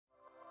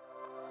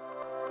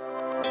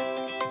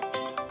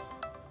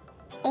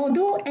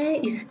Although air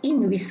is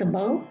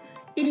invisible,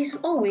 it is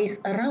always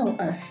around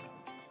us.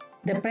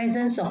 The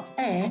presence of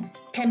air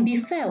can be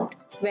felt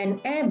when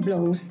air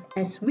blows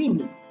as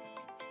wind.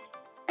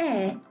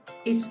 Air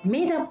is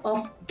made up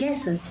of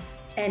gases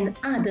and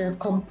other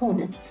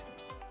components.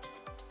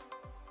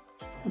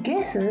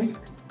 Gases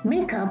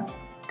make up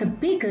the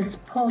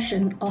biggest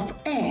portion of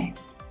air.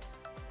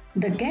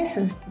 The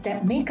gases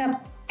that make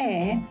up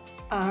air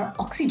are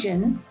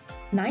oxygen,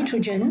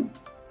 nitrogen,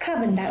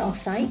 carbon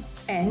dioxide,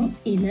 and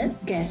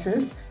inert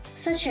gases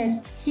such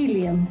as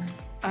helium,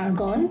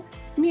 argon,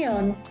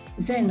 neon,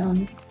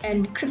 xenon,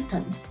 and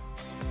krypton.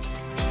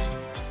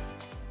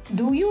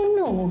 Do you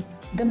know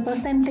the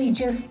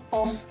percentages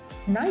of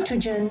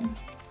nitrogen,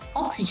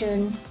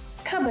 oxygen,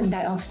 carbon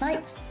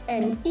dioxide,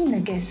 and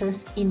inert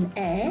gases in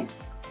air?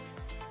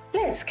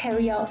 Let's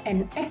carry out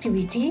an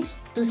activity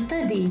to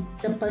study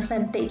the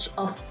percentage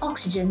of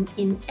oxygen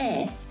in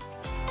air.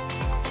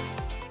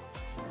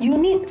 You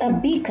need a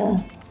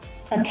beaker,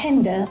 a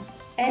candle,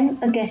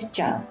 and a gas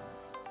jar.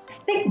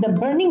 Stick the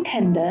burning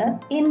candle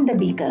in the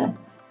beaker.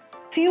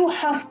 Fill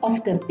half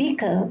of the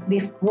beaker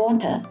with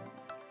water.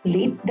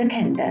 Lit the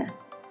candle.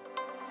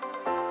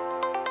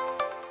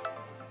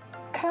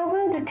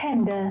 Cover the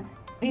candle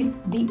with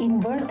the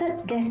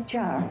inverted gas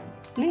jar.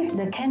 Leave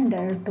the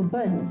candle to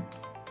burn.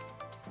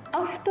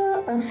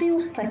 After a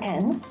few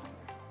seconds,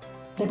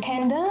 the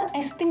candle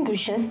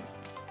extinguishes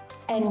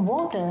and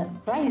water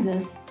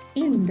rises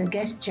in the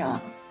gas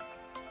jar.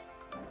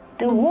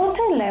 The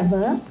water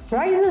level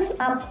rises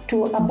up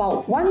to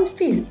about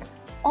 1/5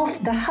 of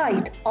the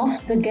height of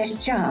the gas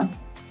jar.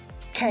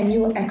 Can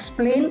you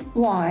explain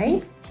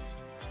why?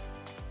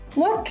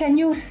 What can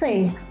you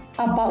say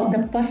about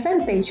the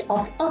percentage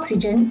of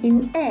oxygen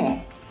in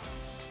air?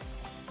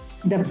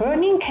 The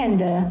burning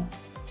candle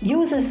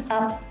uses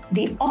up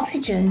the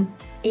oxygen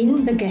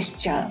in the gas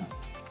jar.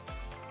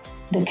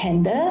 The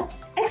candle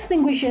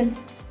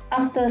extinguishes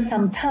after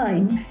some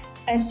time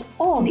as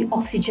all the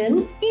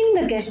oxygen in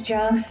the gas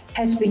jar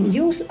has been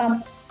used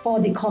up for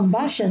the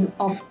combustion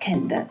of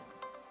candle.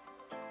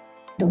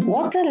 The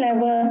water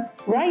level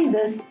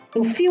rises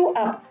to fill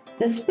up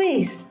the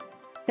space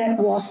that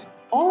was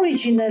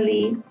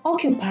originally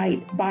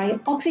occupied by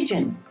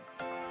oxygen.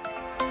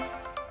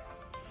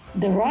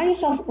 The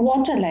rise of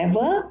water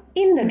level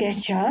in the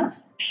gas jar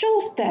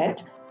shows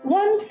that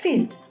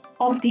 1/5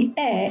 of the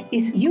air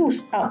is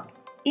used up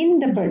in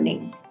the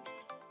burning.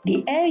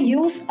 The air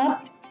used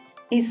up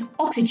is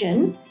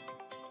oxygen,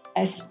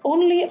 as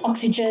only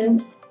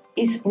oxygen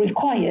is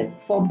required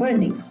for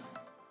burning.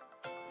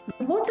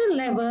 The water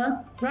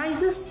level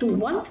rises to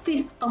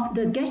 1/5 of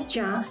the gas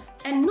jar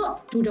and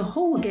not to the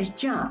whole gas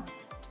jar.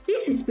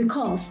 This is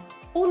because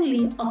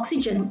only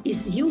oxygen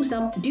is used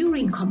up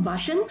during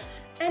combustion,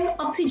 and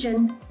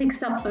oxygen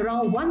takes up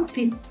around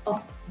 1/5 of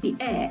the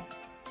air.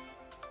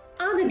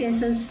 Other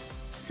gases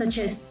such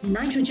as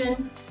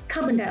nitrogen,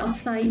 carbon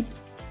dioxide,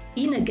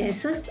 inert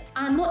gases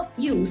are not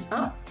used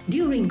up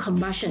during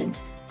combustion,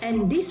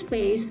 and this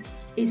space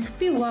is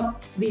filled up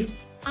with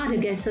other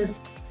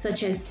gases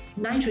such as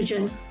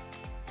nitrogen,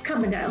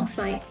 carbon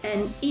dioxide,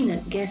 and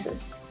inert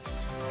gases.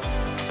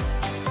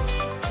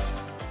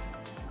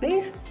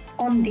 Based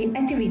on the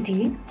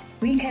activity,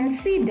 we can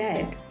see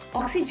that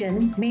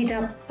oxygen made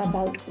up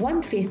about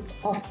 1/5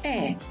 of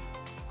air.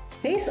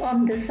 Based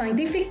on the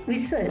scientific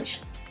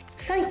research,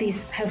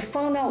 scientists have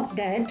found out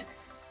that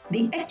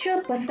the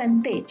actual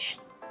percentage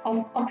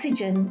of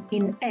oxygen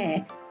in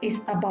air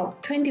is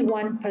about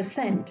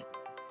 21%.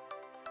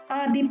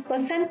 The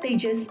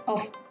percentages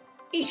of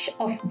each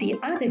of the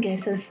other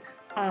gases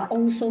are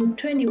also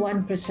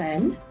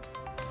 21%.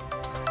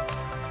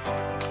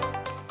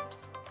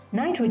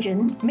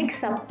 Nitrogen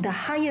makes up the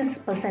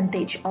highest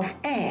percentage of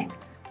air.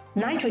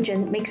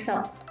 Nitrogen makes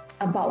up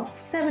about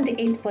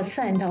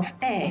 78% of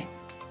air.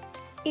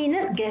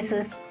 Inert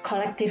gases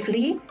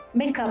collectively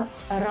make up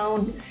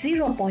around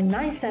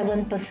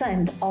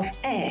 0.97% of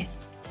air.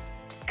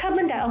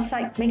 Carbon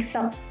dioxide makes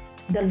up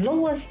the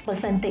lowest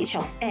percentage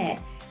of air.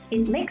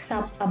 It makes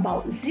up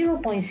about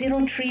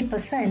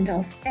 0.03%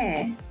 of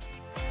air.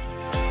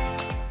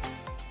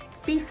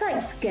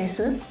 Besides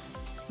gases,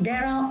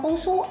 there are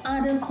also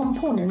other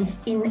components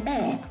in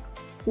air: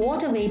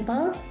 water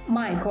vapor,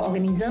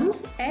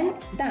 microorganisms, and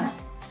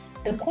dust.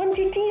 The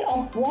quantity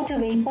of water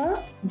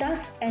vapor,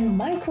 dust, and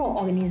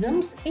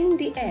microorganisms in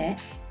the air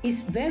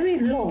is very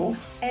low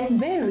and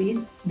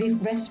varies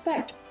with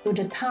respect to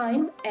the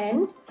time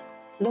and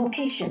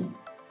location.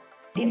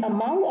 The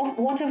amount of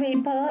water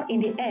vapor in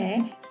the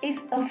air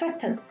is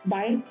affected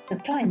by the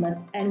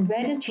climate and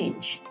weather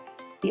change.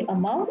 The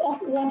amount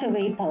of water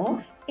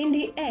vapor in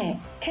the air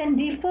can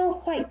differ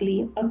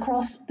widely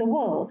across the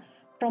world,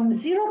 from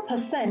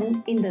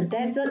 0% in the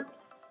desert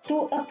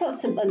to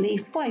approximately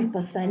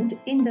 5%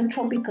 in the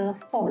tropical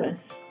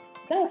forests.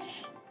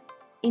 Dust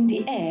in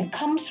the air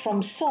comes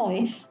from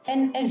soil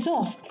and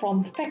exhaust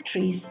from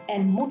factories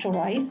and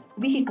motorized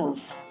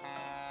vehicles.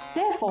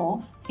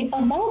 Therefore, the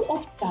amount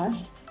of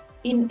dust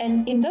in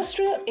an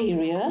industrial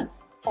area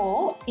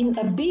or in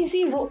a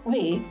busy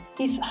roadway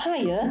is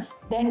higher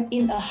than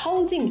in a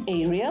housing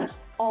area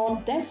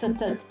or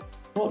deserted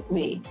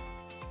roadway.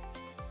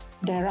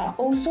 There are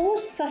also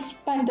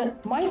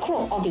suspended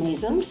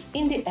microorganisms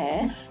in the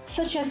air,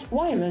 such as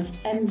viruses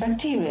and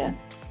bacteria.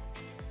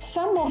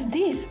 Some of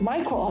these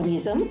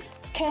microorganisms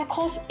can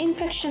cause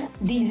infectious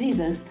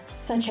diseases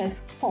such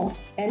as cough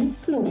and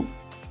flu.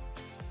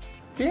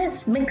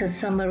 Let's make a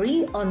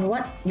summary on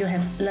what you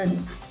have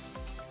learned.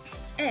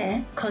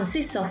 Air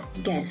consists of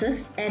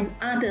gases and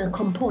other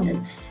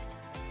components.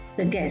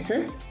 The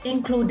gases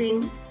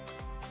including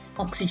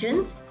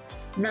oxygen,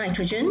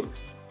 nitrogen,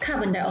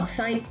 carbon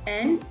dioxide,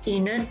 and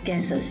inert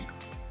gases.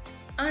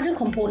 Other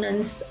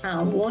components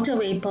are water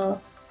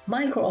vapor,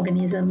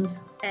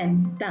 microorganisms,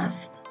 and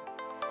dust.